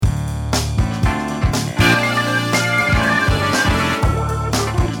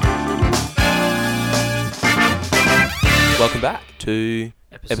to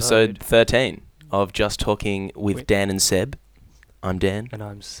episode 13 of Just Talking with Dan and Seb. I'm Dan. And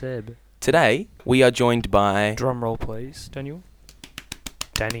I'm Seb. Today, we are joined by... Drum roll, please, Daniel.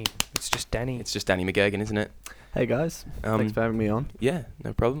 Danny. It's just Danny. It's just Danny Mcgurgen, isn't it? Hey, guys. Thanks for having me on. Yeah,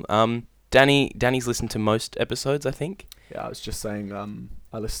 no problem. Danny's listened to most episodes, I think. Yeah, I was just saying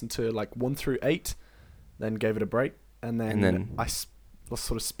I listened to like 1 through 8, then gave it a break, and then I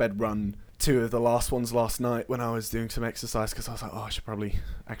sort of sped run 2 of the last ones last night when I was doing some exercise because I was like, I should probably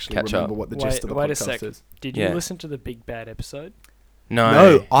actually remember what the gist of the podcast is. Did you listen to the Big Bad episode?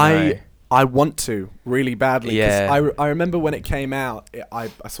 No. I want to really badly. Yeah. I remember when it came out,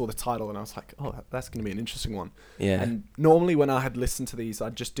 I saw the title and I was like, oh, that's going to be an interesting one. Yeah. And normally when I had listened to these,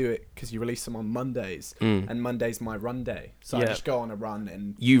 I'd just do it because you release them on Mondays, and Monday's my run day. So I just go on a run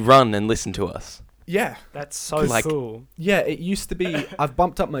and... You run and listen to us. Yeah. That's so cool. Yeah, it used to be... I've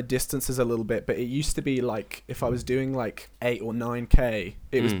bumped up my distances a little bit, but it used to be like, if I was doing like 8 or 9K,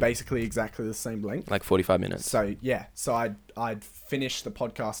 it was basically exactly the same length. Like 45 minutes. So, yeah. So I'd finish the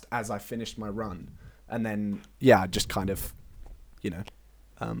podcast as I finished my run. And then, I'd just kind of,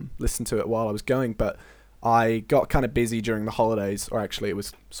 listen to it while I was going. But I got kind of busy during the holidays, or actually it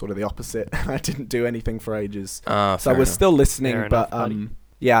was sort of the opposite. I didn't do anything for ages. So I was still listening, but...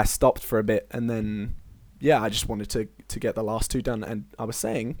 I stopped for a bit, and then, I just wanted to get the last 2 done. And I was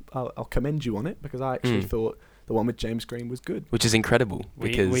saying, I'll commend you on it, because I actually thought the one with James Green was good. Which is incredible,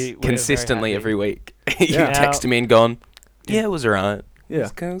 because consistently every week, you Yeah. text me and gone, it was alright. Yeah.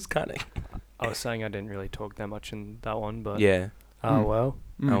 It was kind of... I was saying I didn't really talk that much in that one, but... Yeah. Oh, well.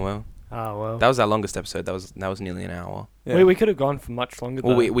 Oh, well. That was our longest episode. That was nearly an hour. Yeah. We could have gone for much longer,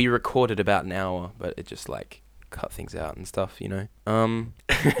 though. Well, we recorded about an hour, but it just, cut things out and stuff,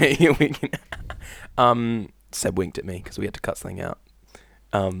 Seb winked at me because we had to cut something out.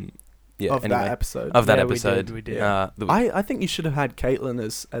 That episode. Of that episode. We did. I think you should have had Caitlin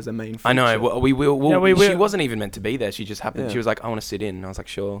as a main feature. I know. Well, we will. Yeah, she wasn't even meant to be there. She just happened. Yeah. She was like, I want to sit in. And I was like,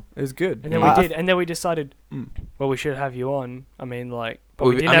 sure. It was good. And then we did. And then we decided, well, we should have you on. I mean, but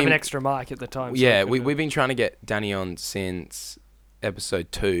we didn't have an extra mic at the time. So we've been trying to get Danny on since...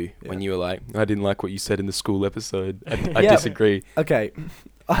 episode 2 when you were like, I didn't like what you said in the school episode. I disagree. Okay.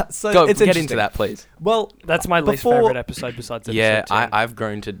 So get into that, please. Well, that's my least favorite episode besides episode 2. I've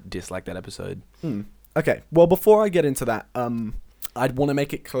grown to dislike that episode. Okay. Well, before I get into that, I'd want to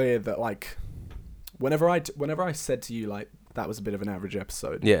make it clear that whenever I said to you that was a bit of an average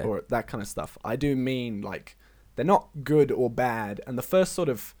episode, or that kind of stuff, I do mean they're not good or bad. And the first sort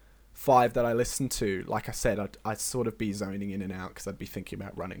of 5 that I listened to, like I said, I'd sort of be zoning in and out because I'd be thinking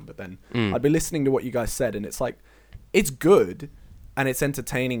about running, but then I'd be listening to what you guys said, and it's it's good and it's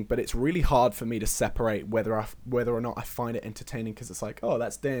entertaining, but it's really hard for me to separate whether or not I find it entertaining because it's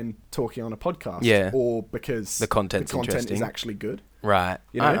that's Dan talking on a podcast, or because the content is actually good. Right.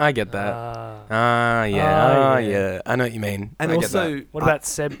 I get that. Yeah. I know what you mean. And also, what about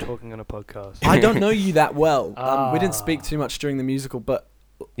Seb talking on a podcast? I don't know you that well. We didn't speak too much during the musical, but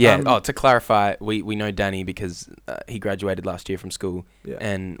to clarify, we know Danny because he graduated last year from school,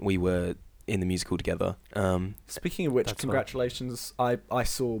 and we were in the musical together. Speaking of which, congratulations! I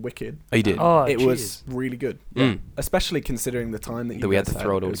saw Wicked. Oh, you did? Oh, it was really good. Yeah. Especially considering the time that we had to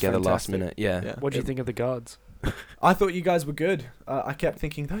throw it all together fantastic. last minute. Yeah. What do you think of the guards? I thought you guys were good. I kept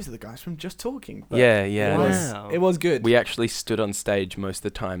thinking those are the guys from Just Talking. But Yeah. It was good. We actually stood on stage most of the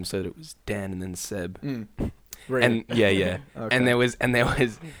time, so that it was Dan and then Seb. Really? And okay.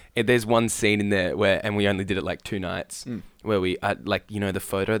 And there's one scene in there and we only did it 2 nights where we the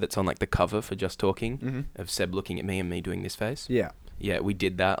photo that's on the cover for Just Talking of Seb looking at me and me doing this face. Yeah, we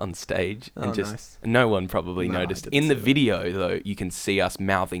did that on stage and nice. No one probably noticed. In the video though, you can see us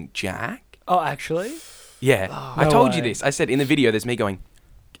mouthing Jack. Oh, actually? Yeah. I told you this. I said in the video there's me going,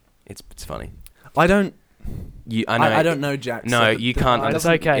 it's funny. I don't I don't know Jack. No, you can't. It's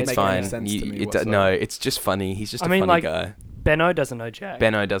okay. It's fine. It's just funny. He's just a funny guy. Benno doesn't know Jack.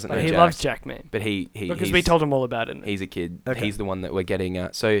 Benno doesn't know Jack. He loves Jack, man. But because we told him all about it. He's a kid. Okay. He's the one that we're getting.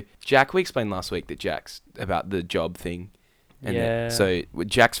 So Jack, we explained last week that Jack's about the job thing. And so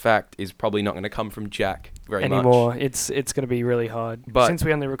Jack's fact is probably not going to come from Jack very much anymore. It's going to be really hard. But since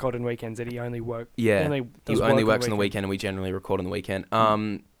we only record on weekends, that he only works. Yeah, he only works on the weekend, and we generally record on the weekend.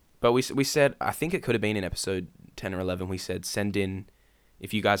 But we said, I think it could have been in episode 10 or 11, we said, send in,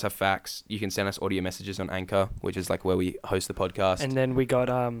 if you guys have facts, you can send us audio messages on Anchor, which is where we host the podcast. And then we got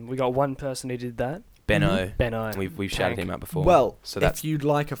one person who did that. Benno. Benno. We've shouted him out before. Well, so if you'd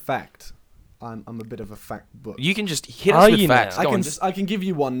like a fact, I'm a bit of a fact book. You can just hit us with facts. I can give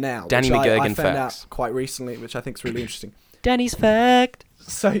you one now. Danny Mcgurgen I found out quite recently, which I think is really interesting. Danny's fact.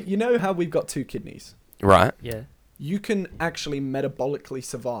 So you know how we've got 2 kidneys? Right. Yeah. You can actually metabolically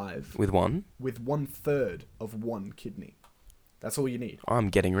survive with 1/3 of one kidney. That's all you need. I'm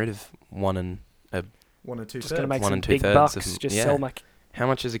getting rid of 1 and 1 and 2 Just gonna thirds. make 1 some and big 2/3 bucks. of- Just yeah. sell my. How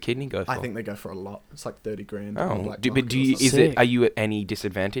much does a kidney go for? I think they go for a lot. It's like 30 grand. Oh, on black but market do or you, something. is it? Are you at any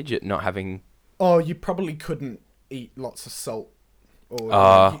disadvantage at not having? Oh, you probably couldn't eat lots of salt. Or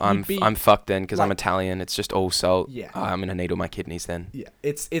I'm fucked then because I'm like- Italian. It's just all salt. Yeah. I'm gonna need all my kidneys then. Yeah,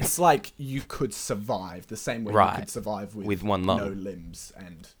 it's like you could survive the same way Right. you could survive With one lung. no limbs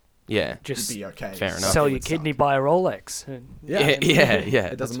and Yeah. Just you'd be okay. fair enough. sell It your would kidney, suck. buy a Rolex. Yeah.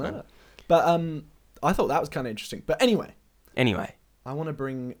 It doesn't that's matter. But I thought that was kind of interesting. But anyway, I want to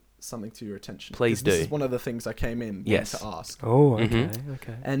bring something to your attention. Please 'cause This do. is one of the things I came in Yes. to ask. Oh, Mhm.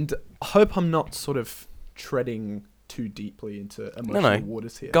 okay. And I hope I'm not sort of treading too deeply into emotional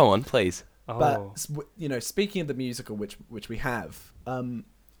waters here. Go on, please. Oh, But speaking of the musical, which we have,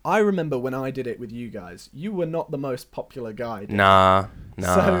 I remember when I did it with you guys, you were not the most popular guy. Nah.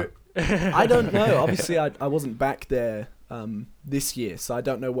 So I don't know. Obviously, I wasn't back there this year, so I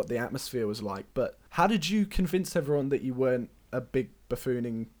don't know what the atmosphere was like. But how did you convince everyone that you weren't a big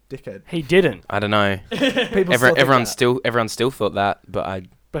buffooning dickhead? he didn't, I don't know. People still think Everyone still thought that, but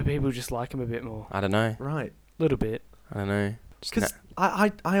but people just like him a bit more, I don't know. right. little bit. I don't know. Just Because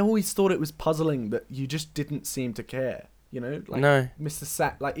I always thought it was puzzling that you just didn't seem to care. You know, like no. Mr.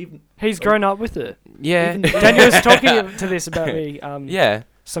 Sack, like even He's grown up with it. Yeah. even- Daniel was talking to this about me Yeah.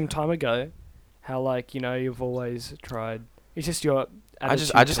 some time ago, how like you've always tried. It's just your. I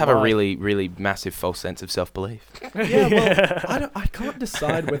just attitude to have a life. really massive false sense of self-belief. yeah. Well, I can't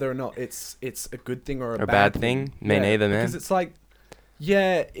decide whether or not it's a good thing or a bad thing. Me neither, man. Because it's like,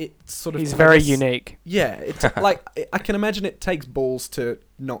 yeah, it's sort of. He's I very guess- unique. Yeah, it's like I can imagine it takes balls to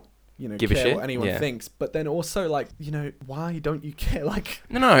not Give a care shit? what anyone Yeah. thinks, but then also like why don't you care? Like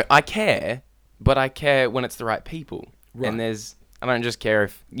No, I care, but I care when it's the right people. Right. And I don't just care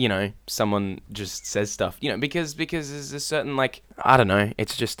if, someone just says stuff, because there's a certain, like, I don't know,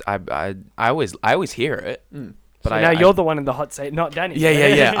 it's just, I always hear it, but So now you're the one in the hot seat, not Danny.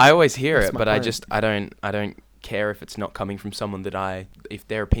 yeah, I always hear That's it, my but point. I don't care if it's not coming from someone that if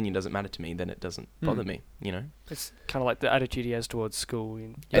their opinion doesn't matter to me, then it doesn't bother me, It's kind of like the attitude he has towards school.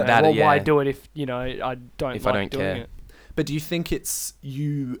 Yeah, that, why yeah. do it if I don't If I like don't doing care. it? But do you think it's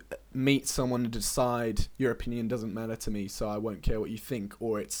you meet someone and decide your opinion doesn't matter to me, so I won't care what you think,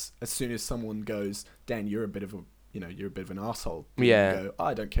 or it's as soon as someone goes, Dan, you're a bit of an asshole. Yeah. You go,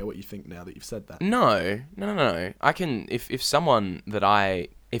 I don't care what you think now that you've said that. No. I can, if someone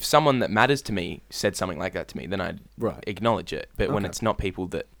that matters to me said something like that to me, then I'd Right. acknowledge it. But when Okay. it's not people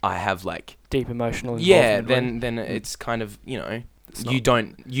that I have like, Deep emotional yeah, involvement. then it's kind of, It's you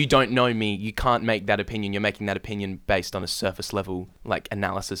not- don't know me. You can't make that opinion. You're making that opinion based on a surface level like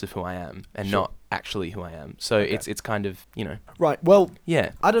analysis of who I am and Sure. not actually who I am. So Okay. it's kind of, Right. Well,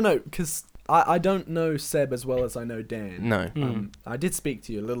 yeah. I don't know, because I don't know Seb as well as I know Dan. No. I did speak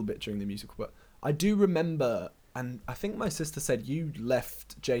to you a little bit during the musical, but I do remember, and I think my sister said you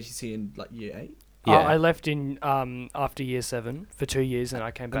left JTC in like year 8, Yeah. I left in after year 7 for 2 years, and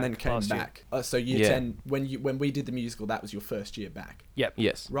I came back and then came last year. back. So year Yeah. 10, when we did the musical, that was your first year back. Yep.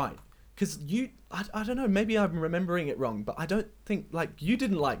 Yes. Right. Because I don't know, maybe I'm remembering it wrong, but I don't think, like, you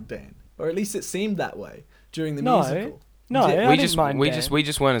didn't like Dan, or at least it seemed that way during the musical. No, You did. I didn't mind Dan. we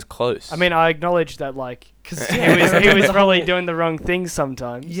just weren't as close. I mean, I acknowledge that, like, 'Cause he was probably doing the wrong things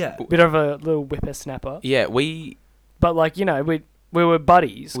sometimes. Yeah. Bit of a little whippersnapper. yeah, we But, like, we were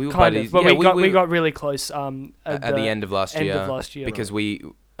buddies. We were kind buddies. Of, but Yeah, we got really close at the end of last year. Because Right.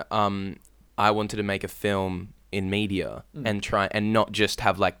 I wanted to make a film in media and try and not just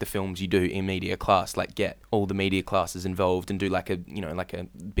have like the films you do in media class, like get all the media classes involved and do like a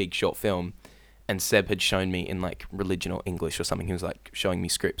big short film. And Seb had shown me in like religion or English or something. He was like showing me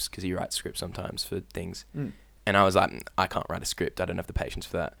scripts because he writes scripts sometimes for things. And I was like, I can't write a script. I don't have the patience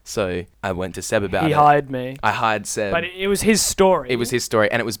for that. So I went to Seb about it. He hired me. I hired Seb. But it was his story. It was his story,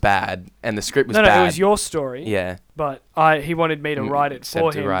 and it was bad, and the script was No, bad. it was your story. Yeah, But he wanted me to write it Seb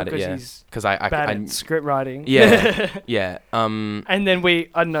for to him write it, because yeah. he's because I bad at script writing. Yeah, yeah. And then I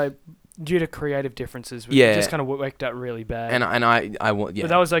don't know, due to creative differences, we Yeah. just kind of worked out really bad. and I want yeah. But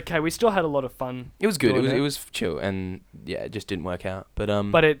that was okay. We still had a lot of fun. It was good. doing It was chill, and yeah, it just didn't work out. But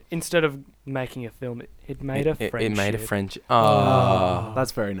But it instead of making a film, it made a friendship. It made a friendship. Oh,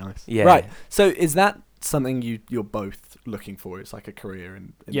 that's very nice. Yeah. Right. So is that something you're both looking for? It's like a career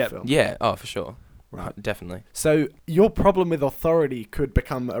in Yep. film. Yeah. Oh, for sure. Right. Definitely. So your problem with authority could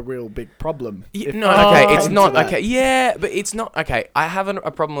become a real big problem. if- No, okay, it's come not to that. okay. Yeah, but it's not okay. I have a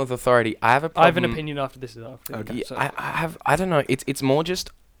problem with authority. I have a problem. I have an opinion after this is after. Okay. Yeah, So- I have. I don't know. It's more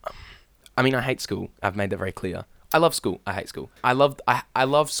just. I mean, I hate school. I've made that very clear. I love school. I hate school. I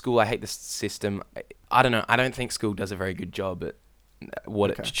love school. I hate the system. I don't know. I don't think school does a very good job at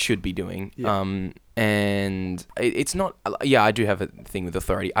what it should be doing. Yeah. And it's not. Yeah, I do have a thing with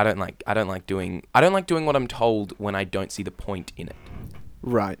authority. I don't like doing what I'm told when I don't see the point in it.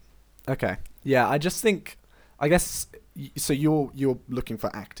 Right. Okay. Yeah. I guess. So you're looking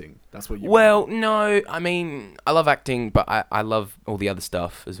for acting. That's what you. Well, no. I mean, I love acting, but I love all the other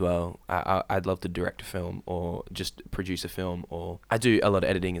stuff as well. I'd love to direct a film or just produce a film, or I do a lot of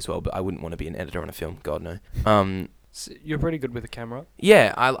editing as well. But I wouldn't want to be an editor on a film. God no. So you're pretty good with a camera.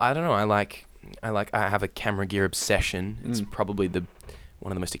 Yeah. I don't know. I have a camera gear obsession. It's probably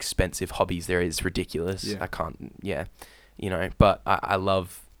one of the most expensive hobbies there is. Ridiculous. Yeah. I can't. Yeah. But I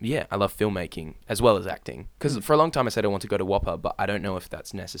love. Yeah, I love filmmaking as well as acting. Because for a long time I said I want to go to Whopper, but I don't know if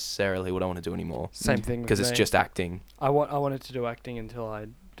that's necessarily what I want to do anymore. Same thing. Because it's just acting. I wanted to do acting until I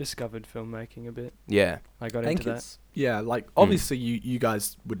discovered filmmaking a bit. Yeah. I got into that. Yeah, like obviously you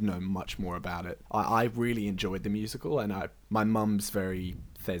guys would know much more about it. I really enjoyed the musical, and my mum's very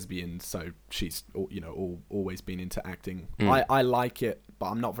thespian, so she's always been into acting. I like it,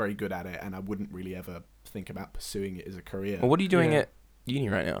 but I'm not very good at it, and I wouldn't really ever think about pursuing it as a career. Well, what are you doing at uni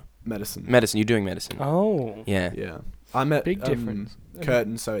right now? Medicine. You're doing medicine. Oh. Yeah. Yeah. I'm at big difference.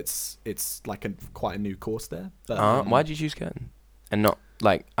 Curtin, so it's like quite a new course there. But, why'd you choose Curtin? And not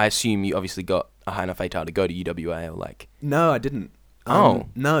like, I assume you obviously got a high enough ATAR to go to UWA or like. No, I didn't.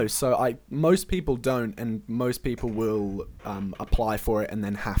 No, so most people don't, and most people will apply for it and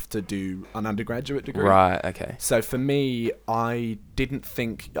then have to do an undergraduate degree. Right. Okay. So for me, I didn't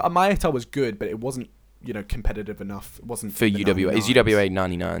think my ATAR was good, but it wasn't competitive enough. It wasn't for UWA. Is UWA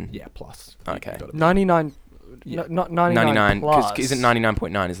 99? Yeah, plus. Okay. 99. Yeah. Not 99 plus. Because isn't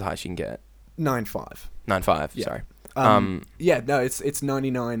 99.9 is the highest you can get? 9.5. 9.5. Yeah. Sorry. Yeah, no, it's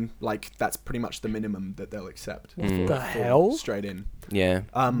 99. Like that's pretty much the minimum that they'll accept. What the hell? Straight in. Yeah.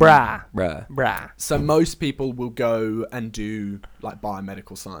 Bruh. So most people will go and do like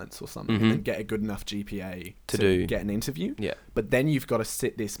biomedical science or something, and then get a good enough GPA to get an interview. Yeah. But then you've got to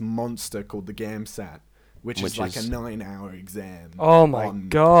sit this monster called the GAMSAT, which is like a 9-hour exam. Oh my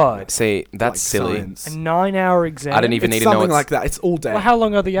god! See, that's like silly. Science. A 9-hour exam. I don't even need to know. Something like that. It's all day. Well, how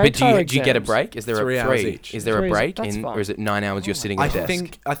long are the 8 But do you get a break? Is there 3 a hours 3? each. Is there a break or is it 9 hours you're sitting at a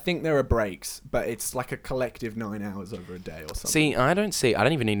desk? I think there are breaks, but it's like a collective 9 hours over a day or something. See, I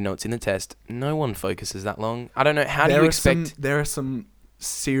don't even need to know what's in the test. No one focuses that long. I don't know. How do you expect? There are some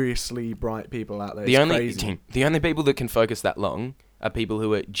seriously bright people out there. The only people that can focus that long are people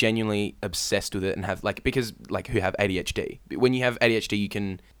who are genuinely obsessed with it and have who have ADHD. When you have ADHD, you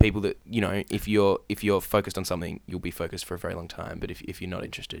can people that if you're focused on something, you'll be focused for a very long time. But if you're not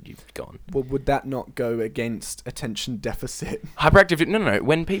interested, you've gone. Well, would that not go against attention deficit? Hyperactive? No.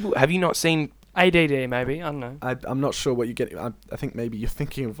 When people have you not seen ADD? Maybe I don't know. I'm not sure what you get. I think maybe you're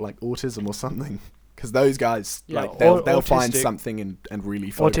thinking of like autism or something. Because those guys, they'll find something and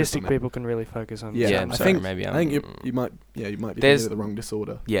really focus on it. Autistic people can really focus on it. Yeah, I think you might be thinking of the wrong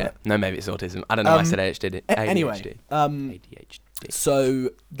disorder. Yeah, no, maybe it's autism. I don't know why I said ADHD. Anyway, ADHD.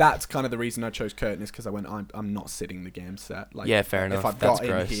 So that's kind of the reason I chose Curtin is because I went, I'm not sitting the GAMSAT. Like, yeah, fair enough. If I've that's got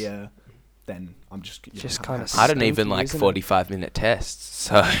gross. in here, then I'm just kind of. I don't even like 45-minute tests,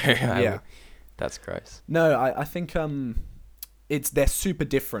 so yeah, that's gross. No, I think they're super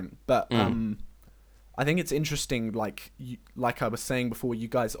different, but I think it's interesting, like I was saying before, you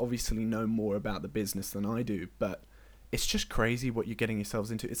guys obviously know more about the business than I do, but it's just crazy what you're getting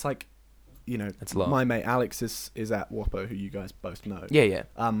yourselves into. It's like, my mate Alex is at Whopper, who you guys both know. Yeah.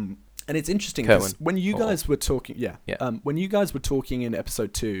 And it's interesting because when you guys were talking, when you guys were talking in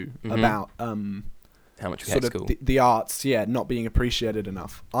episode 2 about how much we sort hate of school, the arts, not being appreciated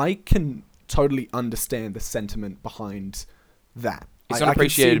enough, I can totally understand the sentiment behind that. It's not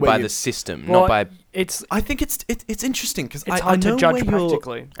appreciated by the system, not by. I think it's interesting because it's hard to judge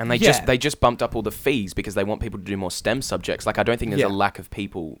practically, and they just bumped up all the fees because they want people to do more STEM subjects. Like I don't think there's a lack of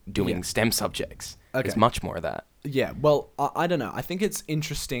people doing STEM subjects. Okay. It's much more of that. Yeah, well, I don't know. I think it's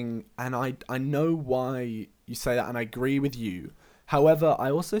interesting, and I know why you say that, and I agree with you. However,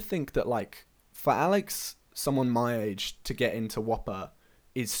 I also think that like for Alex, someone my age, to get into Whopper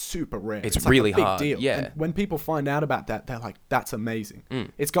is super rare. It's really like a big hard. Deal. Yeah. And when people find out about that, they're like, "That's amazing."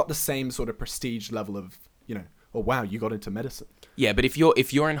 It's got the same sort of prestige level of, oh wow, you got into medicine. Yeah, but if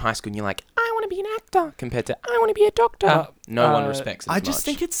you're in high school and you're like, I want to be an actor, compared to I want to be a doctor, no one respects it. I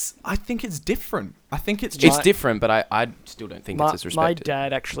think it's different. I think it's different, but I still don't think it's as respected. My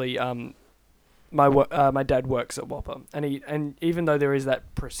dad actually, my dad works at Whopper, and even though there is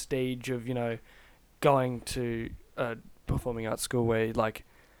that prestige of going to performing arts school where like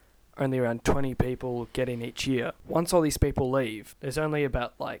only around 20 people get in each year. Once all these people leave, there's only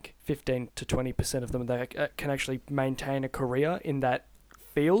about like 15 to 20% of them that can actually maintain a career in that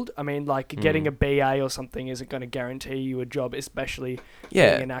field. I mean, like getting a BA or something isn't going to guarantee you a job, especially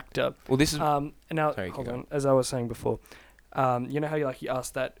being an actor. Well, this is now hold on. As I was saying before, you know how you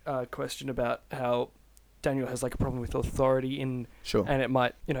asked that question about how Daniel has like a problem with authority and it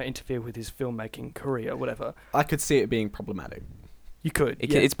might interfere with his filmmaking career, whatever. I could see it being problematic. You could.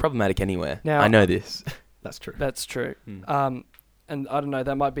 It's problematic anywhere. Now, I know this. That's true. That's true. And I don't know,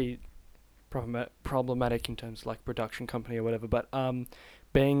 that might be problematic in terms of like production company or whatever, but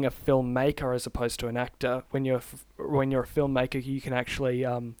being a filmmaker as opposed to an actor, when you're a filmmaker, you can actually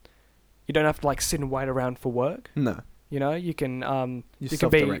you don't have to like sit and wait around for work. No. You can you can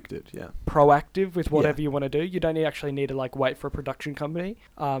be proactive with whatever you want to do. You don't actually need to like wait for a production company.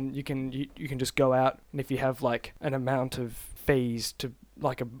 You can just go out, and if you have like an amount of fees to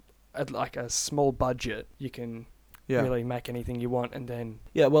like a small budget, you can really make anything you want. And then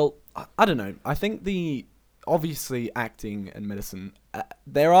well, I don't know. I think obviously acting and medicine,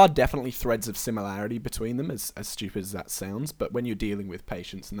 there are definitely threads of similarity between them, as stupid as that sounds, but when you're dealing with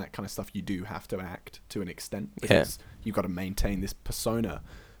patients and that kind of stuff, you do have to act to an extent because you've got to maintain this persona.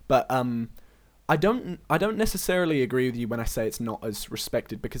 But I don't necessarily agree with you when I say it's not as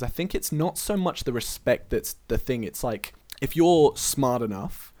respected, because I think it's not so much the respect that's the thing. It's like, if you're smart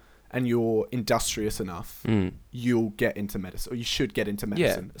enough and you're industrious enough, you'll get into medicine, or you should get into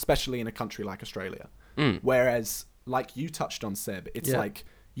medicine, especially in a country like Australia. Whereas, like you touched on, Seb, it's like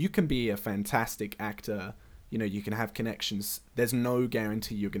you can be a fantastic actor, you can have connections. There's no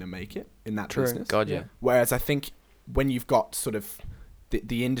guarantee you're going to make it in that business. God, yeah. Whereas I think when you've got sort of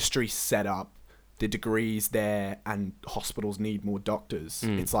the industry set up, the degrees there, and hospitals need more doctors,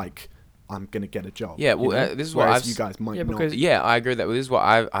 it's like, I'm going to get a job. Yeah, well, this is what you guys might not. I agree with that. Well, this is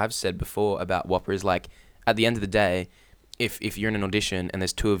what I've said before about Whopper is like, at the end of the day, if you're in an audition and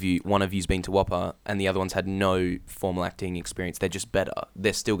there's two of you, one of you's been to Whopper and the other one's had no formal acting experience, they're just better.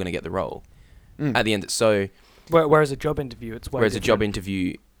 They're still going to get the role at the end. So, whereas a job interview, a job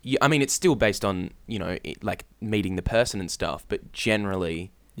interview, I mean, it's still based on like meeting the person and stuff, but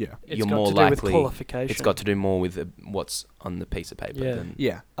generally, you're more likely. It's got to do more with what's on the piece of paper.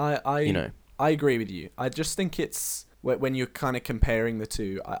 I agree with you. I just think it's, when you're kind of comparing the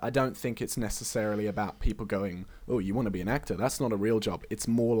two, I don't think it's necessarily about people going, oh, you want to be an actor? That's not a real job. It's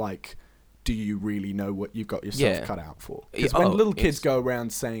more like, do you really know what you've got yourself cut out for? Because when little kids go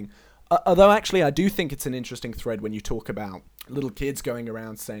around saying, although actually I do think it's an interesting thread when you talk about little kids going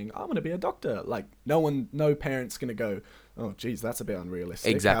around saying, I'm going to be a doctor. Like, no parent's going to go, oh, geez, that's a bit unrealistic.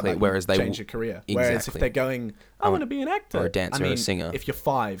 Exactly. Whereas they change your career. Whereas if they're going, I want to be an actor. Or a dancer or a singer. If you're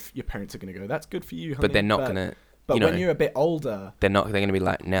 5, your parents are going to go, that's good for you, honey. But they're not going to... But when you're a bit older... They're going to be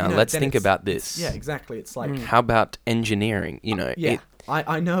like, now, let's think about this. Yeah, exactly. It's like... How about engineering?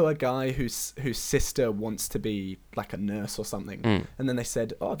 I know a guy whose sister wants to be like a nurse or something. And then they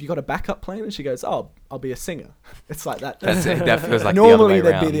said, oh, have you got a backup plan? And she goes, oh, I'll be a singer. It's like that. That feels like normally the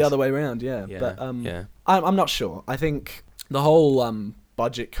other way they'd be the other way around, But I'm not sure. I think the whole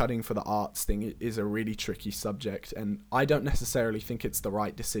budget cutting for the arts thing is a really tricky subject. And I don't necessarily think it's the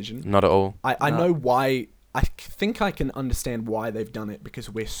right decision. Not at all. I know why... I think I can understand why they've done it, because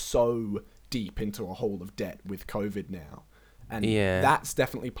we're so deep into a hole of debt with COVID now. And that's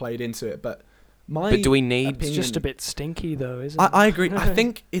definitely played into it. But do we need... It's just a bit stinky, though, isn't it? I agree. I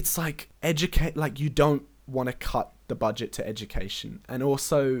think it's like you don't want to cut the budget to education. And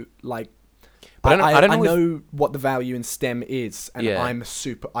also, like... But I know what the value in STEM is. And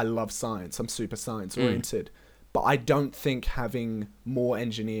I love science. I'm super science oriented. But I don't think having more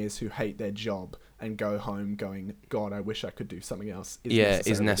engineers who hate their job and go home going, God, I wish I could do something else,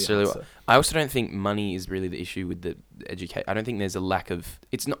 is necessarily the answer. I also don't think money is really the issue with the educate. I don't think there's a lack of...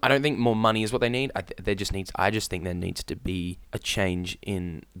 I don't think more money is what they need. I just think there needs to be a change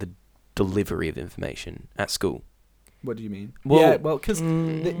in the delivery of information at school. What do you mean? Well, because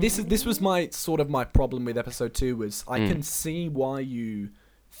this was my problem with episode 2 was I can see why you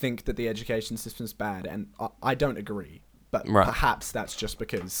think that the education system's bad, and I don't agree. But perhaps that's just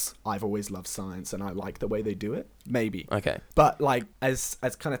because I've always loved science and I like the way they do it. Maybe. Okay. But like, as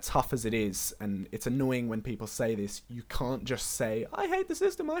kind of tough as it is, and it's annoying when people say this, you can't just say, I hate the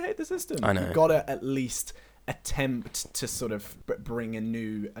system. I know. You've got to at least attempt to sort of bring a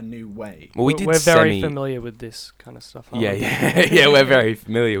new way. Well, we're very familiar with this kind of stuff. Yeah, we're very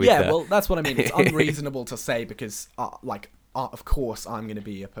familiar with that. Yeah, well, that's what I mean. It's unreasonable to say because, of course, I'm going to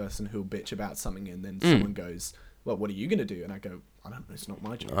be a person who'll bitch about something, and then someone goes, well, what are you going to do? And I go, I don't know, it's not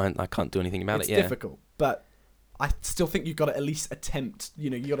my job. I can't do anything about it. It's difficult. But I still think you've got to at least attempt. You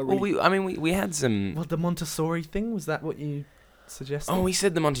got to. Well, we had some. Well, the Montessori thing, was that what you suggested? Oh, we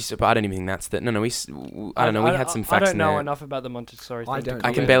said the Montessori. But I don't even think that's the. No. I don't know. We had some facts. I don't know enough about the Montessori thing.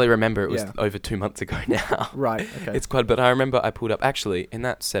 I can barely remember. It was over 2 months ago now. Right. Okay. It's quite. But I remember I pulled up actually in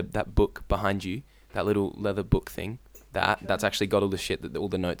that book behind you, that little leather book thing. That's actually got all the shit all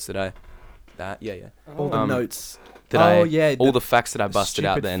the notes that I. All the notes. All the facts that I busted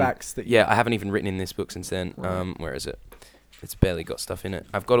out then. Facts that I haven't even written in this book since then. Right. Where is it? It's barely got stuff in it.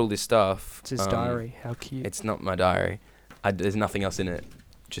 I've got all this stuff. It's his diary. How cute. It's not my diary. There's nothing else in it.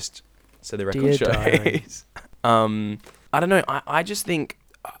 Just so the record Dear shows. diary. I don't know. I just think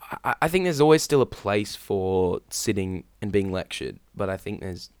I think there's always still a place for sitting and being lectured, but I think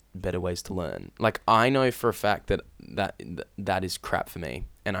there's better ways to learn. Like I know for a fact that is crap for me.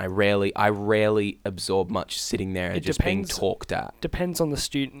 And I rarely absorb much sitting there and just being talked at. Depends on the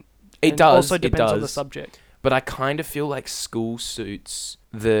student. It does. Also depends on the subject. But I kind of feel like school suits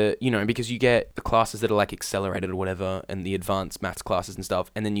because you get the classes that are like accelerated or whatever, and the advanced maths classes and stuff,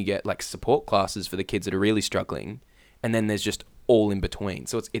 and then you get like support classes for the kids that are really struggling, and then there's just all in between.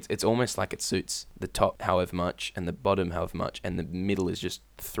 So it's almost like it suits the top however much and the bottom however much, and the middle is just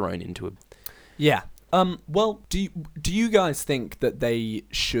thrown into a. Yeah. Well, do you guys think that they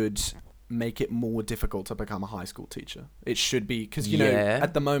should make it more difficult to become a high school teacher? It should be, because know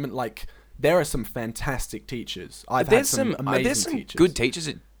at the moment, like there are some fantastic teachers. There's some teachers. Good teachers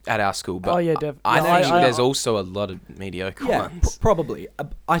at our school, but definitely. I think there's also a lot of mediocre ones. Probably.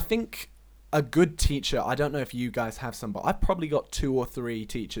 I think a good teacher. I don't know if you guys have some, but I've probably got 2 or 3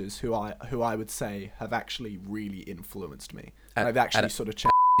 teachers who I would say have actually really influenced me. I've actually sort of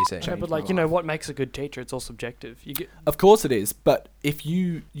changed. Yeah, but like what makes a good teacher? It's all subjective. Of course it is, but if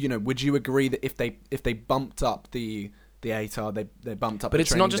would you agree that if they bumped up the ATAR, they bumped up, but the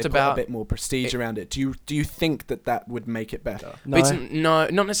it's training, not just they about put a bit more prestige around it. Do you think that would make it better? No,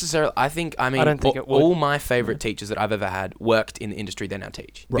 not necessarily. I don't think it would. All my favorite teachers that I've ever had worked in the industry they now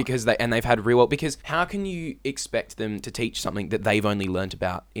teach, because they've had real. Because how can you expect them to teach something that they've only learnt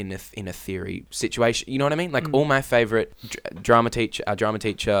about in a theory situation? You know what I mean? Like all my favorite drama teacher,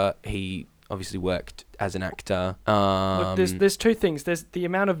 he obviously worked as an actor. Look, there's 2 things. There's the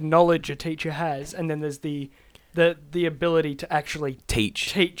amount of knowledge a teacher has, and then there's the ability to actually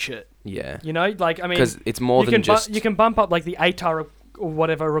teach it. Yeah. Because it's more than just... You can bump up like the ATAR or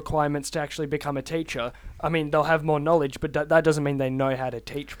whatever requirements to actually become a teacher. I mean, they'll have more knowledge, but that doesn't mean they know how to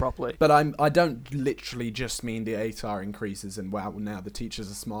teach properly. But I don't literally just mean the ATAR increases and wow, now the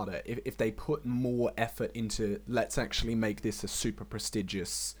teachers are smarter. If they put more effort into, let's actually make this a super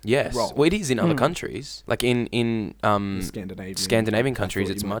prestigious role. Well, it is in other countries. Like in Scandinavian countries,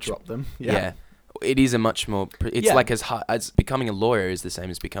 it's much... drop them. Yeah. It is a much more... It's like as hard as becoming a lawyer is the same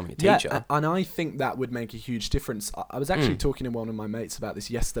as becoming a teacher. Yeah, and I think that would make a huge difference. I was actually talking to one of my mates about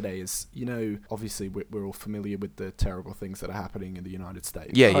this yesterday. Obviously we're all familiar with the terrible things that are happening in the United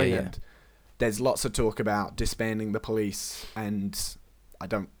States. Yeah. There's lots of talk about disbanding the police, and I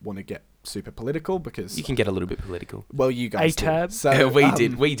don't want to get super political because... You can get a little bit political. Well, you guys did. So,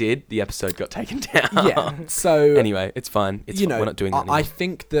 we did. The episode got taken down. Yeah, so... Anyway, it's fine. We're not doing that anymore. I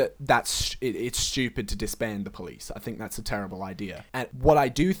think it's stupid to disband the police. I think that's a terrible idea. And what I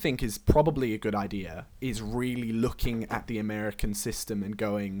do think is probably a good idea is really looking at the American system and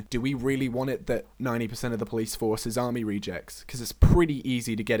going, do we really want it that 90% of the police force is army rejects? Because it's pretty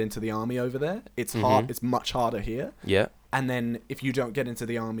easy to get into the army over there. It's hard. It's much harder here. Yeah. And then if you don't get into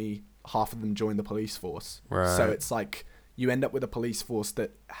the army, half of them join the police force. Right. So it's like you end up with a police force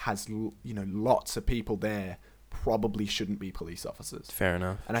that has lots of people there probably shouldn't be police officers. Fair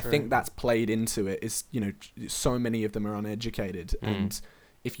enough. And I think that's played into it is so many of them are uneducated, and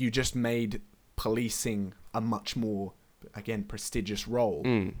if you just made policing a much more prestigious role,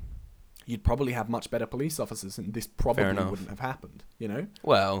 you'd probably have much better police officers, and this probably wouldn't have happened.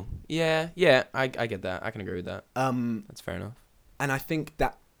 Well, yeah, I get that. I can agree with that. That's fair enough. And I think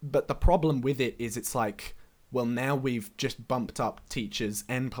that. But the problem with it is it's like, well, now we've just bumped up teachers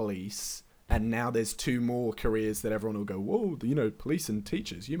and police, and now there's 2 more careers that everyone will go, whoa, police and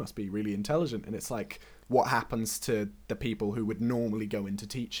teachers, you must be really intelligent. And it's like, what happens to the people who would normally go into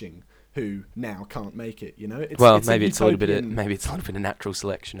teaching who now can't make it? Maybe it's a little bit of natural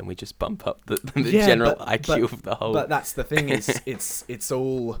selection, and we just bump up the general IQ of the whole. But that's the thing is, it's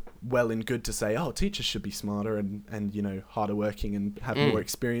all well and good to say, oh, teachers should be smarter and harder working and have more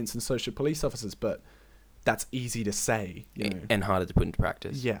experience than social police officers, but that's easy to say, and harder to put into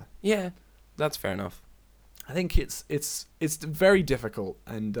practice. Yeah, that's fair enough. I think it's very difficult,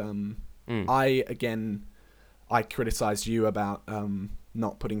 and I criticized you about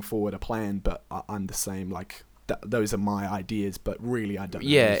not putting forward a plan, but I'm the same. Like, those are my ideas, but really I don't know.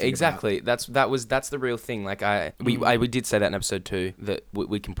 Yeah, exactly. That's the real thing. Like we did say that in episode 2 that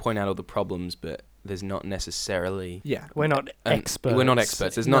we can point out all the problems, but there's not necessarily. Yeah, we're not experts. We're not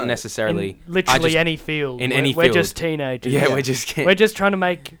experts. There's not necessarily in literally any field. In any field, we're just teenagers. Yeah, we're just trying to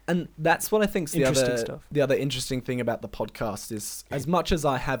make. And that's what I think's the other interesting thing about the podcast is, as much as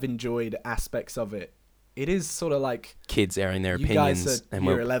I have enjoyed aspects of it, it is sort of like kids airing their you opinions, guys are and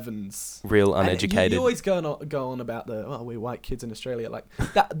year we're 11s, real uneducated. You always go on about we're white kids in Australia. Like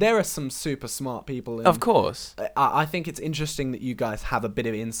that, there are some super smart people. And of course, I think it's interesting that you guys have a bit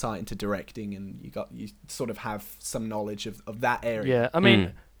of insight into directing, and you sort of have some knowledge of that area. Yeah, I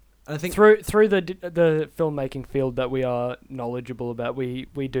mean. I think through the filmmaking field that we are knowledgeable about, we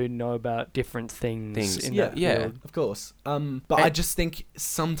do know about different things in that field. Of course. But I just think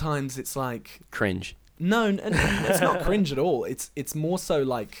sometimes it's like cringe. No, and it's not cringe at all. It's more so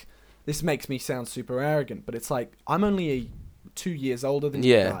like, this makes me sound super arrogant, but it's like I'm only 2 years older than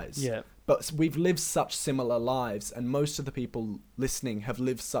you guys. Yeah. But we've lived such similar lives, and most of the people listening have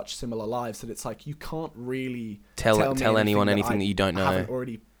lived such similar lives that it's like you can't really tell anyone anything that you don't know. Haven't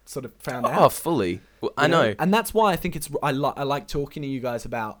already sort of found out. Oh, fully. Well, I know. And that's why I think I like talking to you guys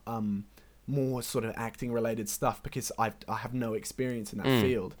about more sort of acting related stuff, because I have no experience in that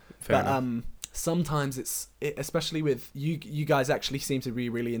field. Fair enough. Sometimes especially with you guys actually seem to be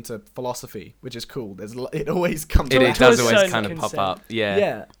really into philosophy, which is cool. It always comes back. It does always kind of pop up. Yeah.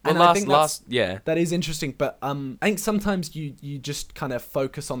 Yeah. Well, and that is interesting, but I think sometimes you just kind of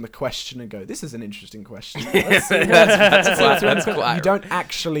focus on the question and go, this is an interesting question. Let's see that's quite. You don't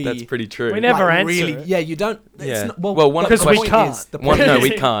actually. That's pretty true. We never answer. Really, it. Yeah, you don't. Yeah. Not, one because of the we can't. No,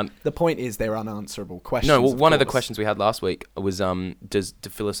 we can't. The point is they're unanswerable questions. No, well, one of the questions we had last week was do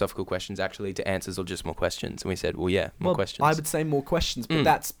philosophical questions actually lead to answers or just more questions? And we said, more questions. I would say more questions, but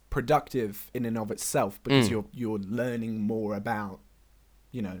that's productive in and of itself, because you're learning more about,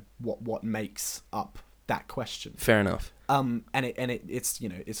 what makes up that question. Fair enough. And it's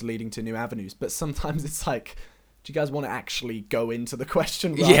it's leading to new avenues, but sometimes it's like, do you guys want to actually go into the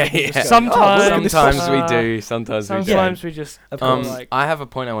question? Yeah. Sometimes we do. Sometimes we just. I have a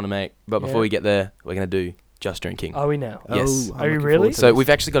point I want to make, but before we get there, we're gonna do Just Drinking. Are we now? Yes. Are we really? So we've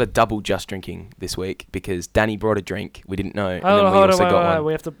actually got a double Just Drinking this week because Danny brought a drink we didn't know, and then we also got one.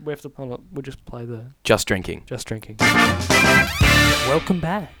 We have to hold up. We'll just play the Just Drinking. Just Drinking. Welcome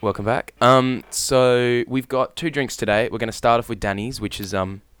back. So we've got 2 drinks today. We're going to start off with Danny's, which is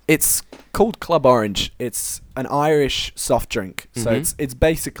It's called Club Orange. It's an Irish soft drink. So it's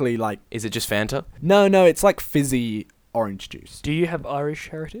basically like. Is it just Fanta? No, it's like fizzy orange juice. Do you have Irish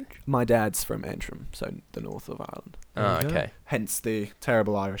heritage? My dad's from Antrim, so the north of Ireland. Oh, okay. Hence the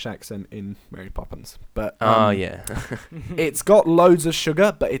terrible Irish accent in Mary Poppins. But yeah. it's got loads of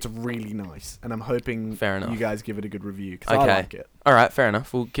sugar, but it's really nice, and I'm hoping Fair enough. you guys give it a good review, because I like it. All right, fair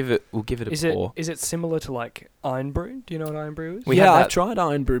enough. We'll give it a pour. Is it similar to like Iron Brew? Do you know what Iron Brew is? I've tried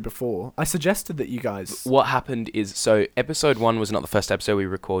Iron Brew before. I suggested that you guys. What happened is, so episode 1 was not the first episode we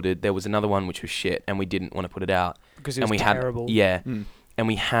recorded. There was another one which was shit, and we didn't want to put it out because it was terrible. And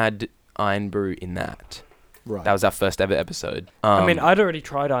we had Iron Brew in that. Right. That was our first ever episode. I mean, I'd already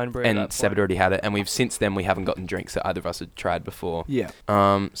tried Iron Brew, and Seb had already had it, and we haven't gotten drinks that either of us had tried before. Yeah.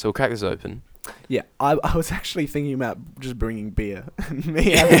 So we'll crack this open. Yeah, I was actually thinking about just bringing beer. Me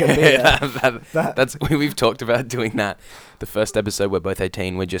having a beer. We've talked about doing that. The first episode, we're both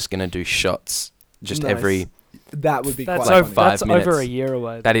 18. We're just gonna do shots. Just nice. every. That would be quite funny. 5 minutes. Over a year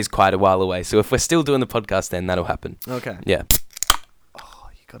away. That is quite a while away. So if we're still doing the podcast, then that'll happen. Okay. Yeah. Oh,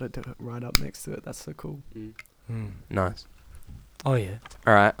 you gotta do it right up next to it. That's so cool. Nice. Oh yeah.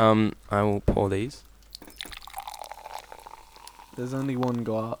 All right. I will pour these. There's only one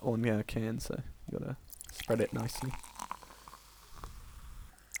can, so you gotta spread it nicely.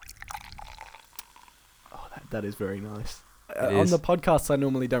 Oh, that is very nice. On the podcasts, I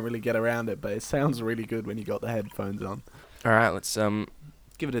normally don't really get around it, but it sounds really good when you got the headphones on. All right, let's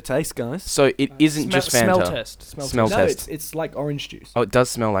give it a taste, guys. So it isn't just Fanta. Smell test. Smell test. No, it's like orange juice. Oh, it does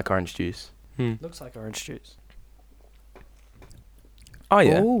smell like orange juice. Looks like orange juice. Oh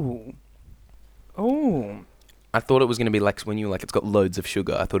yeah. Oh. I thought it was gonna be like when you were like it's got loads of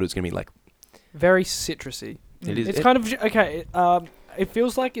sugar. I thought it was gonna be like very citrusy. It is. It's kind of okay. It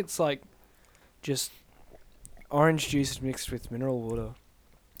feels like it's like just orange juice mixed with mineral water.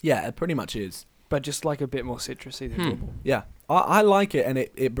 Yeah, it pretty much is. But just like a bit more citrusy than normal. Yeah, I like it, and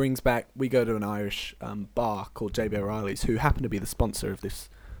it brings back. We go to an Irish bar called JB O'Reilly's, who happen to be the sponsor of this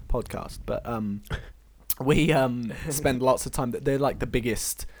podcast. But we spend lots of time. They're like the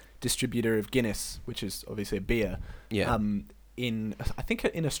biggest distributor of Guinness, which is obviously a beer. Yeah. I think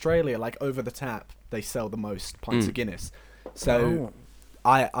in Australia, like over the tap, they sell the most pints of Guinness. So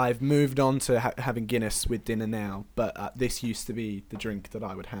I've moved on to having Guinness with dinner now, but this used to be the drink that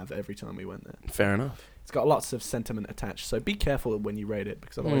I would have every time we went there. Fair enough. It's got lots of sentiment attached, so be careful when you rate it,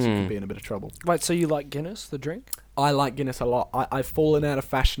 because otherwise you could be in a bit of trouble. Wait, so you like Guinness, the drink? I like Guinness a lot. I've fallen out of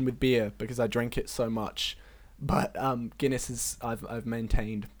fashion with beer because I drink it so much, but Guinness is I've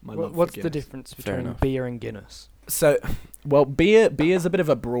maintained my love for Guinness. What's the difference between beer and Guinness? So, well, beer's a bit of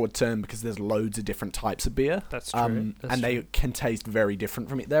a broad term because there's loads of different types of beer. That's true. They can taste very different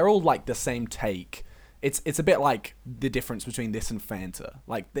from it. They're all like the same take. It's a bit like the difference between this and Fanta.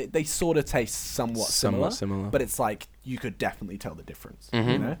 Like they sort of taste somewhat similar, but it's like you could definitely tell the difference. Mm-hmm.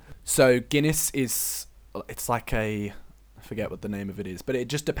 You know. So Guinness it's like I forget what the name of it is, but it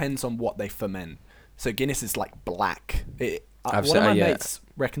just depends on what they ferment. So Guinness is like black. One of my mates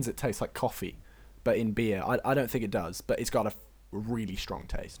reckons it tastes like coffee, but in beer, I don't think it does. But it's got a really strong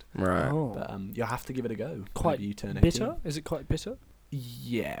taste. Right. Oh. But you'll have to give it a go. Quite you turn bitter? 18. Is it quite bitter?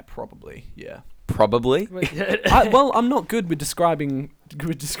 Yeah, probably. Yeah. Probably. I'm not good with describing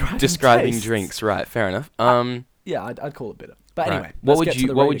tastes. Drinks. Right. Fair enough. Yeah, I'd call it bitter. But right. Anyway,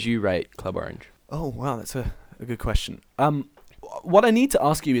 what would you rate Club Orange? Oh wow, that's a good question. What I need to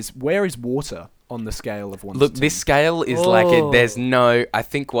ask you is, where is water on the scale of 1 to 10? This scale is like it. There's no. I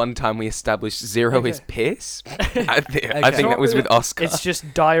think one time we established 0 is piss. I think that was with Oscar. It's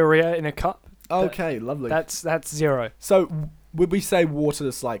just diarrhea in a cup. Okay, lovely. That's 0. So would we say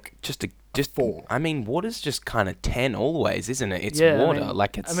water's like just 4? I mean, water's just kind of 10 always, isn't it? It's water.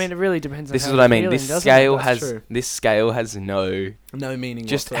 I mean, it really depends on this how is what I mean. feeling, This scale has no meaning.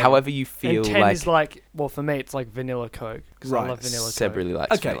 Just whatsoever. however you feel. And 10 is like, well, for me, it's like vanilla Coke. Because I love vanilla Seb Coke. really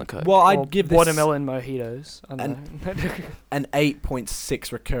likes vanilla Coke. Well, I'd give this watermelon mojitos. an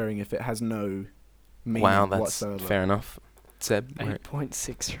 8.6 recurring if it has no meaning whatsoever. Fair enough. Seb,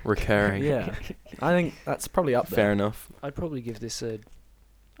 8.6 recurring. Yeah, I think that's probably up there. Fair enough. I'd probably give it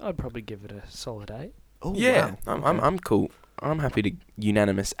a solid 8. Oh yeah, wow. I'm cool. I'm happy to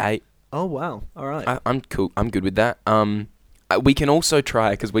unanimous 8. Oh wow, all right. I'm cool. I'm good with that. We can also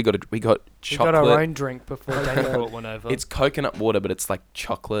try because we got chocolate. We got our own drink before Danny brought one over. It's coconut water, but it's like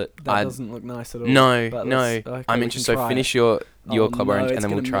chocolate. That doesn't look nice at all. No. Okay, I'm interested. So finish your Club Orange, and then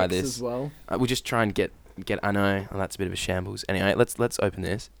we'll try this. As well. We'll just try and get. I know that's a bit of a shambles. Anyway, let's open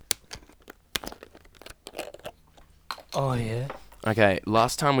this. Oh yeah. Okay. When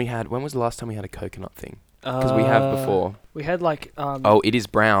was the last time we had a coconut thing? Because we have before. We had like. Oh, it is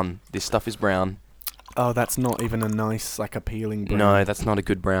brown. This stuff is brown. Oh, that's not even a nice, like, appealing brown. No, that's not a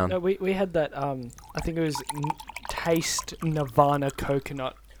good brown. No, we had that. I think it was Taste Nirvana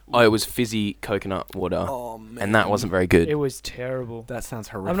coconut. Oh, it was fizzy coconut water. Oh man. And that wasn't very good. It was terrible. That sounds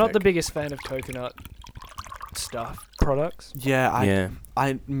horrific. I'm not the biggest fan of coconut products. Yeah,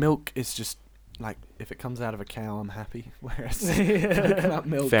 milk is just like, if it comes out of a cow, I'm happy. Whereas coconut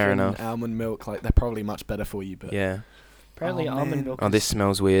milk and almond milk, like, they're probably much better for you. But yeah. Apparently almond milk. Oh, this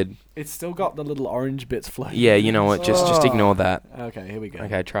smells weird. It's still got the little orange bits floating. Yeah, you know what? Just ignore that. Okay, here we go.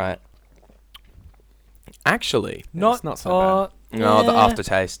 Okay, try it. Actually, it's not so bad. No, the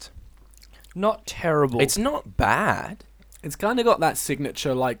aftertaste. Not terrible. It's not bad. It's kind of got that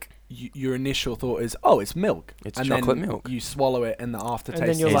signature, like, your initial thought is, oh, it's milk. It's and chocolate then milk. You swallow it, and the aftertaste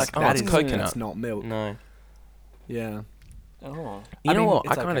then you're is, like, it's coconut. It's not milk. No. Yeah. Oh. You know what?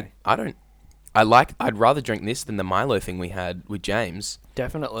 I'd rather drink this than the Milo thing we had with James.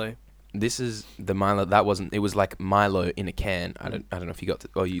 Definitely. This is the Milo. It was like Milo in a can. I don't know if you got to.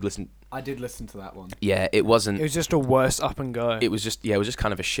 Oh, you listened. I did listen to that one. Yeah, it wasn't. It was just a worse up and go. It was just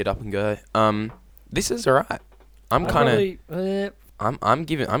kind of a shit up and go. This is alright. I'm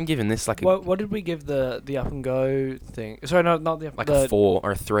giving this like a. What did we give the up and go thing? Sorry, no, not the up. Like a 4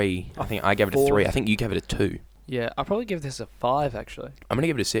 or a 3. I think I gave it a 3. I think you gave it a 2. Yeah, I'll probably give this a 5 actually. I'm gonna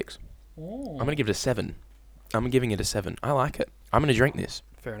give it a 6. Oh. I'm gonna give it a 7. I'm giving it a 7. I like it. I'm gonna drink this.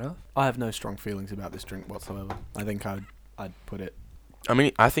 Fair enough. I have no strong feelings about this drink whatsoever. I think I'd put it. I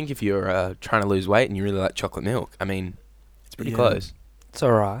mean, I think if you're trying to lose weight and you really like chocolate milk, I mean, it's pretty close. It's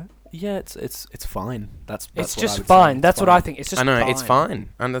alright. Yeah, it's fine. That's it's what just I would fine. say. That's what I think. It's just. I know fine. it's fine,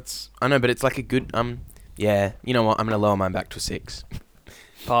 and I know, but it's like a good Yeah, you know what? I'm gonna lower mine back to a 6.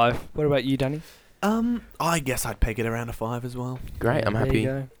 5. What about you, Danny? I guess I'd peg it around a 5 as well. Great, I'm happy.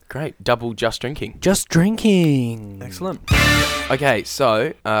 Great, double just drinking. Just drinking. Excellent. Okay,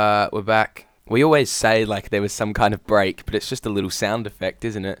 so we're back. We always say like there was some kind of break, but it's just a little sound effect,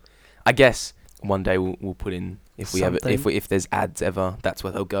 isn't it? I guess one day we'll put in if there's ads ever, that's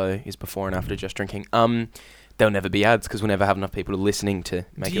where they'll go, is before and after just drinking. There'll never be ads because we'll never have enough people listening to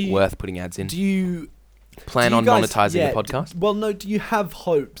make it worth putting ads in. Do you plan on monetizing the podcast? Well, no. Do you have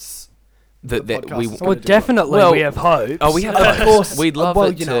hopes that we? Well, definitely we have hopes. Oh, we have. Of course, we'd love well,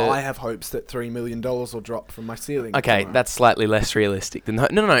 it. you know, I have hopes that $3 million will drop from my ceiling. Okay, tomorrow. that's slightly less realistic than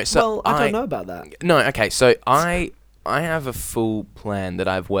no. So I don't know about that. No, okay. So I have a full plan that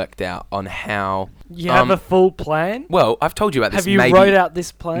I've worked out on how. You have a full plan? Well, I've told you about this. Have you wrote out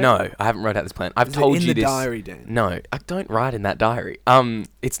this plan? No, I haven't wrote out this plan. I've told you this. In the diary, Dan? No, I don't write in that diary.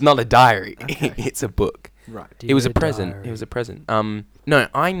 It's not a diary. Okay. It's a book. Right. It was a present. Diary. It was a present. No,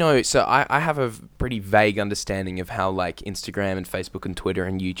 I know. So I have a pretty vague understanding of how like Instagram and Facebook and Twitter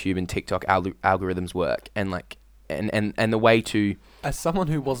and YouTube and TikTok algorithms work, and like and the way to. As someone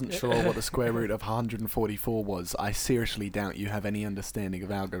who wasn't sure what the square root of 144 was, I seriously doubt you have any understanding of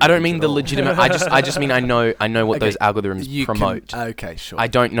algorithms. I don't mean the legitimate. I just mean I know what those algorithms promote. Okay, sure. I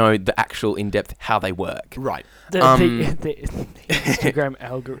don't know the actual in-depth how they work. Right. The Instagram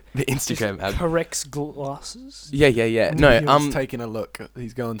algorithm. The Instagram algorithm corrects glasses. Yeah. No, he's taking a look.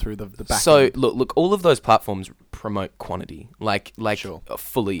 He's going through the back. So look, all of those platforms promote quantity, like sure.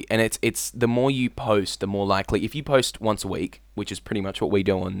 Fully, and it's the more you post, the more likely. If you post once a week, which is pretty much what we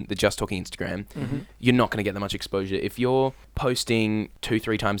do on the Just Talking Instagram, you're not going to get that much exposure. If you're posting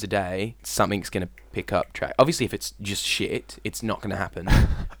 2-3 times a day, something's going to pick up track. Obviously, if it's just shit, it's not going to happen.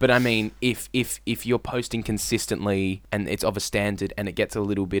 But I mean, if you're posting consistently and it's of a standard and it gets a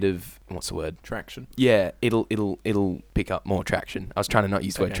little bit of, what's the word? Traction. Yeah, it'll pick up more traction. I was trying to not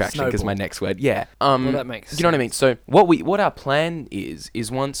use the word traction because my next word. Yeah. Well, that makes sense. You know what I mean? So what our plan is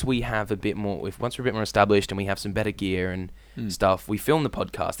once we're a bit more established and we have some better gear and stuff, we film the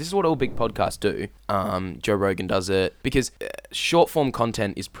podcast. This is what all big podcasts do. Joe Rogan does it because short form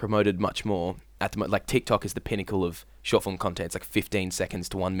content is promoted much more at the moment. Like TikTok is the pinnacle of short form content. It's like 15 seconds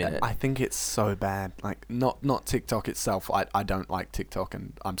to 1 minute. I think it's so bad. Like not TikTok itself. I don't like TikTok,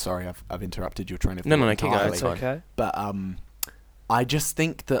 and I'm sorry I've interrupted your train of thought. No, keep going. It's okay. But I just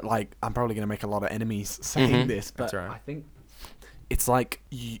think that like I'm probably going to make a lot of enemies saying this, but right. I think it's like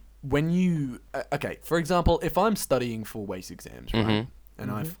when you okay, for example, if I'm studying for WACE exams, right?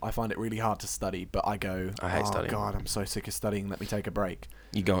 And I find it really hard to study, but I go, I hate studying. God, I'm so sick of studying. Let me take a break.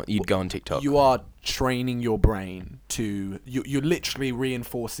 You'd go on TikTok. You are training your brain to. You're literally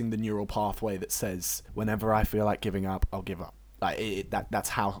reinforcing the neural pathway that says, whenever I feel like giving up, I'll give up. Like that's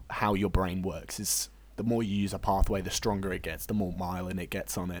how your brain works. Is the more you use a pathway, the stronger it gets. The more myelin it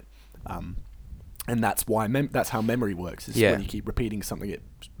gets on it. And that's why that's how memory works. Is when you keep repeating something, it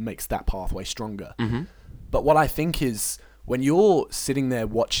makes that pathway stronger. But what I think is, when you're sitting there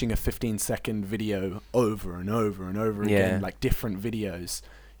watching a 15-second video over and over and over again, like different videos,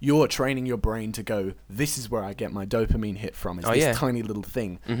 you're training your brain to go, this is where I get my dopamine hit from. It's this tiny little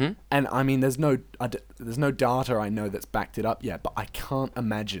thing. And I mean, there's no data I know that's backed it up yet, but I can't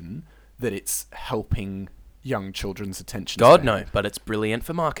imagine that it's helping young children's attention God, span. no, but it's brilliant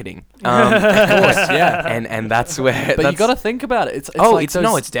for marketing. Of course, yeah. And that's where... But you got to think about it. It's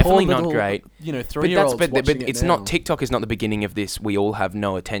definitely not great. 3-year-olds but it's now. not... TikTok is not the beginning of this. We all have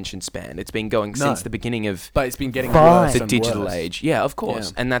no attention span. It's been going since the beginning of... But it's been getting worse the and digital worse. age. Yeah, of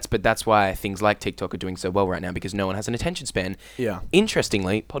course. Yeah. But that's why things like TikTok are doing so well right now, because no one has an attention span. Yeah.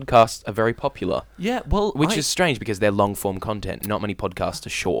 Interestingly, podcasts are very popular. Yeah, well... Which is strange because they're long-form content. Not many podcasts are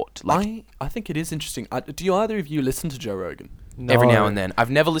short. I think it is interesting. Do either of you listen to Joe Rogan? No. Every now and then. I've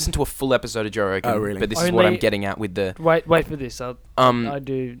never listened to a full episode of Joe Rogan. Oh, really? But this is what I'm getting at with the... Wait for this. I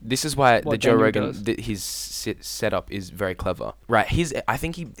do... This is why the Joe Daniel Rogan... his setup is very clever. Right, I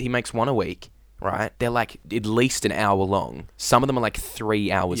think he makes one a week, right? They're like at least an hour long. Some of them are like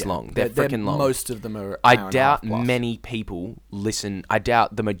 3 hours long. They're freaking long. Most of them are I doubt many people listen... I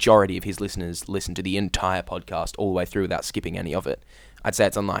doubt the majority of his listeners listen to the entire podcast all the way through without skipping any of it. I'd say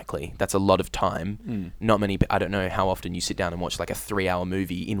it's unlikely. That's a lot of time. Not many... I don't know how often you sit down and watch like a 3-hour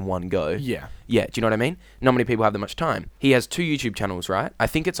movie in one go. Yeah. Yeah, do you know what I mean? Not many people have that much time. He has 2 YouTube channels, right? I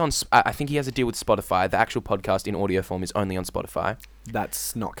think it's on... I think he has a deal with Spotify. The actual podcast in audio form is only on Spotify.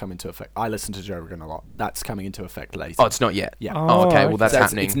 That's not come into effect. I listen to Joe Rogan a lot. That's coming into effect later. Oh, it's not yet? Yeah. Oh, okay. Well, that's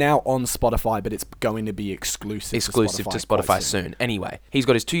happening. It's now on Spotify, but it's going to be exclusive to Spotify soon. Anyway, he's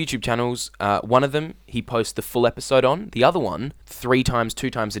got his 2 YouTube channels. One of them, he posts the full episode on. The other one, 2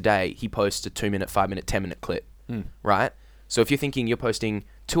 times a day, he posts a 2-minute, 5-minute, 10-minute clip. Right? So if you're thinking you're posting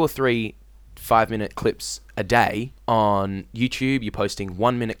 2 or 3 5-minute clips a day on YouTube, you're posting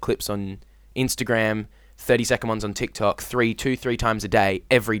 1-minute clips on Instagram, 30-second ones on TikTok, 3 times a day,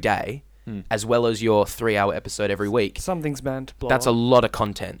 every day, as well as your 3-hour episode every week. Something's meant to blow That's up. a lot of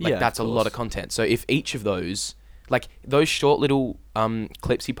content. That's a lot of content. So if each of those, like those short little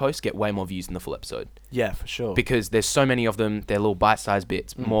clips he posts get way more views than the full episode. Yeah, for sure. Because there's so many of them. They're little bite-sized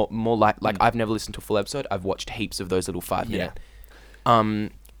bits. More like I've never listened to a full episode. I've watched heaps of those little 5-minute.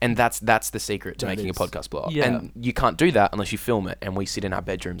 And that's the secret to making a podcast blow up. Yeah. And you can't do that unless you film it. And we sit in our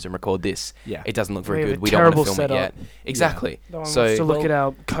bedrooms and record this. Yeah. It doesn't look very We have good. a We don't want to terrible film it yet. setup. Exactly. No one So wants to look at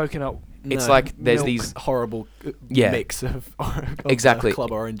our coconut. it's No, like there's milk. these. horrible mix of Exactly.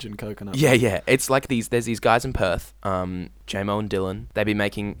 Club Orange and coconut. Yeah. It's like there's these guys in Perth, JMO and Dylan. They've been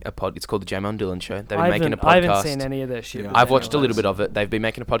making a pod. It's called the JMO and Dylan Show. They've been making a podcast. I haven't seen any of their shit. Yeah. I've watched a little bit of it. They've been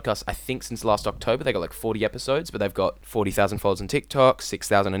making a podcast, I think, since last October. They got like 40 episodes, but they've got 40,000 followers on TikTok,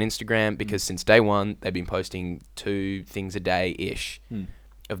 6,000 on Instagram, because since day one, they've been posting 2 things a day-ish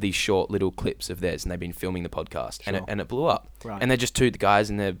of these short little clips of theirs, and they've been filming the podcast, Sure. and it blew up. Right. And they're just 2 guys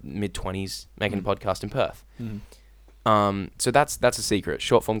in their mid-20s making a podcast in Perth. Mm. So that's a secret.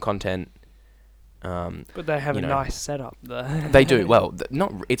 Short-form content. But they have a nice setup there. They do. Well,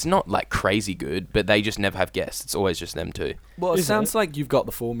 it's not like crazy good, but they just never have guests. It's always just them 2. Well, it Is sounds like you've got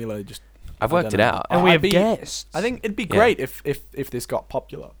the formula. Just I've I worked don't it know. out. And we I'd have be- guests. I think it'd be Yeah. great if this got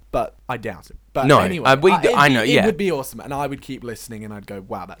popular, but I doubt it. But No, anyway, I know, yeah. it would be awesome, and I would keep listening, and I'd go,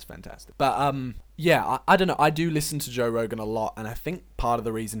 "Wow, that's fantastic." But yeah, I don't know. I do listen to Joe Rogan a lot, and I think part of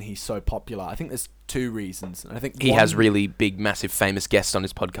the reason he's so popular, I think there's 2 reasons. And I think He has really big, massive, famous guests on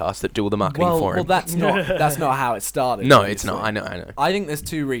his podcast that do all the marketing for him. Well, that's not how it started. No, it's obviously. not. I know. I think there's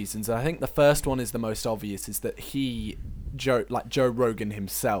 2 reasons. And I think the first one is the most obvious, is that Joe Rogan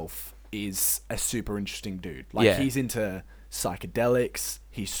himself is a super interesting dude. Like, Yeah. he's into psychedelics.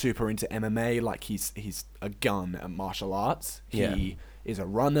 He's super into MMA. Like, he's a gun at martial arts. Yeah. He is a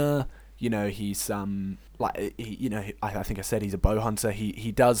runner. You know, he's I think I said he's a bow hunter.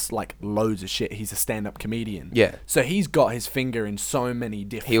 He does like loads of shit. He's a stand-up comedian. Yeah. So he's got his finger in so many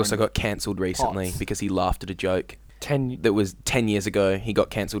different. He also got cancelled recently pots. because he laughed at a joke 10. that was 10 years ago. He got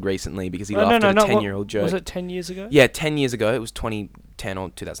cancelled recently because he laughed at a 10-year-old joke. Was it 10 years ago? Yeah, 10 years ago. It was 2010 or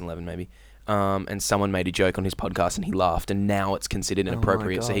 2011 maybe. And someone made a joke on his podcast and he laughed, and now it's considered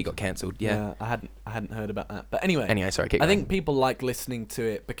inappropriate, so he got cancelled. Yeah. I hadn't heard about that. But anyway, Sorry, keep I going. think people like listening to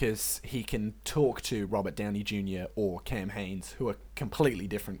it because he can talk to Robert Downey Jr. or Cam Haines, who are completely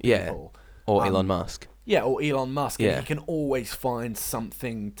different people. Or Elon Musk. Yeah, or Elon Musk. Yeah. And he can always find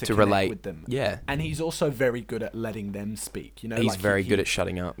something to connect relate with them. Yeah. And he's also very good at letting them speak. You know, He's like very good at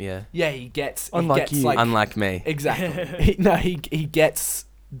shutting up, yeah. Yeah, he gets Unlike you. like, Unlike me. Exactly. He gets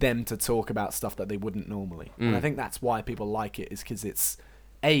them to talk about stuff that they wouldn't normally. And I think that's why people like it, is because it's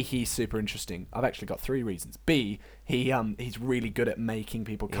A, he's super interesting. I've actually got 3 reasons. B, he's really good at making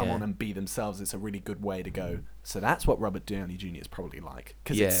people come on and be themselves. It's a really good way to go. So that's what Robert Downey Jr. is probably like,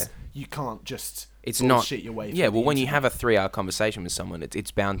 because you can't just bullshit your way through well, when you internet. have a 3-hour conversation with someone,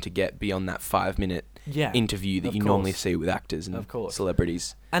 it's bound to get beyond that 5-minute interview that of you normally course. see with actors and Of course.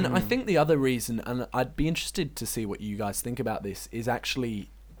 celebrities. And I think the other reason, and I'd be interested to see what you guys think about this, is actually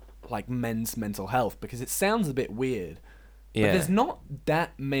like men's mental health, because it sounds a bit weird, but there's not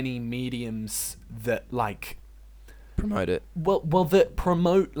that many mediums that like promote it. Well, that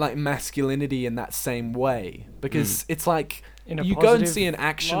promote like masculinity in that same way, because it's like In a you go and positive see an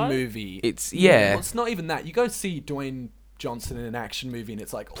action light? movie. It's Well, it's not even that. You go see Dwayne Johnson in an action movie, and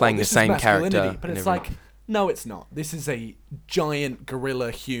it's like Playing the this is same masculinity, character but and it's everything. like, no, it's not. This is a giant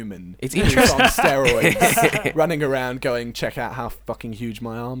gorilla human. It's who's interesting. on steroids, running around going, check out how fucking huge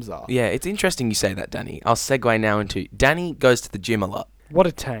my arms are. Yeah, it's interesting you say that, Danny. I'll segue now into Danny goes to the gym a lot. What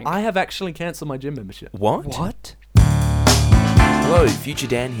a tank. I have actually cancelled my gym membership. What? Hello, Future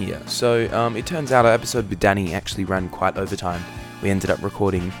Dan here. So, it turns out our episode with Danny actually ran quite over time. We ended up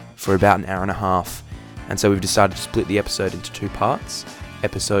recording for about an hour and a half, and so we've decided to split the episode into 2 parts.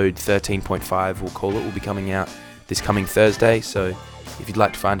 Episode 13.5, we'll call it, will be coming out this coming Thursday, so if you'd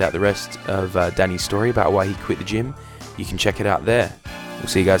like to find out the rest of Danny's story about why he quit the gym, you can check it out there. We'll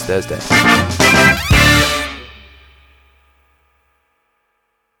see you guys Thursday.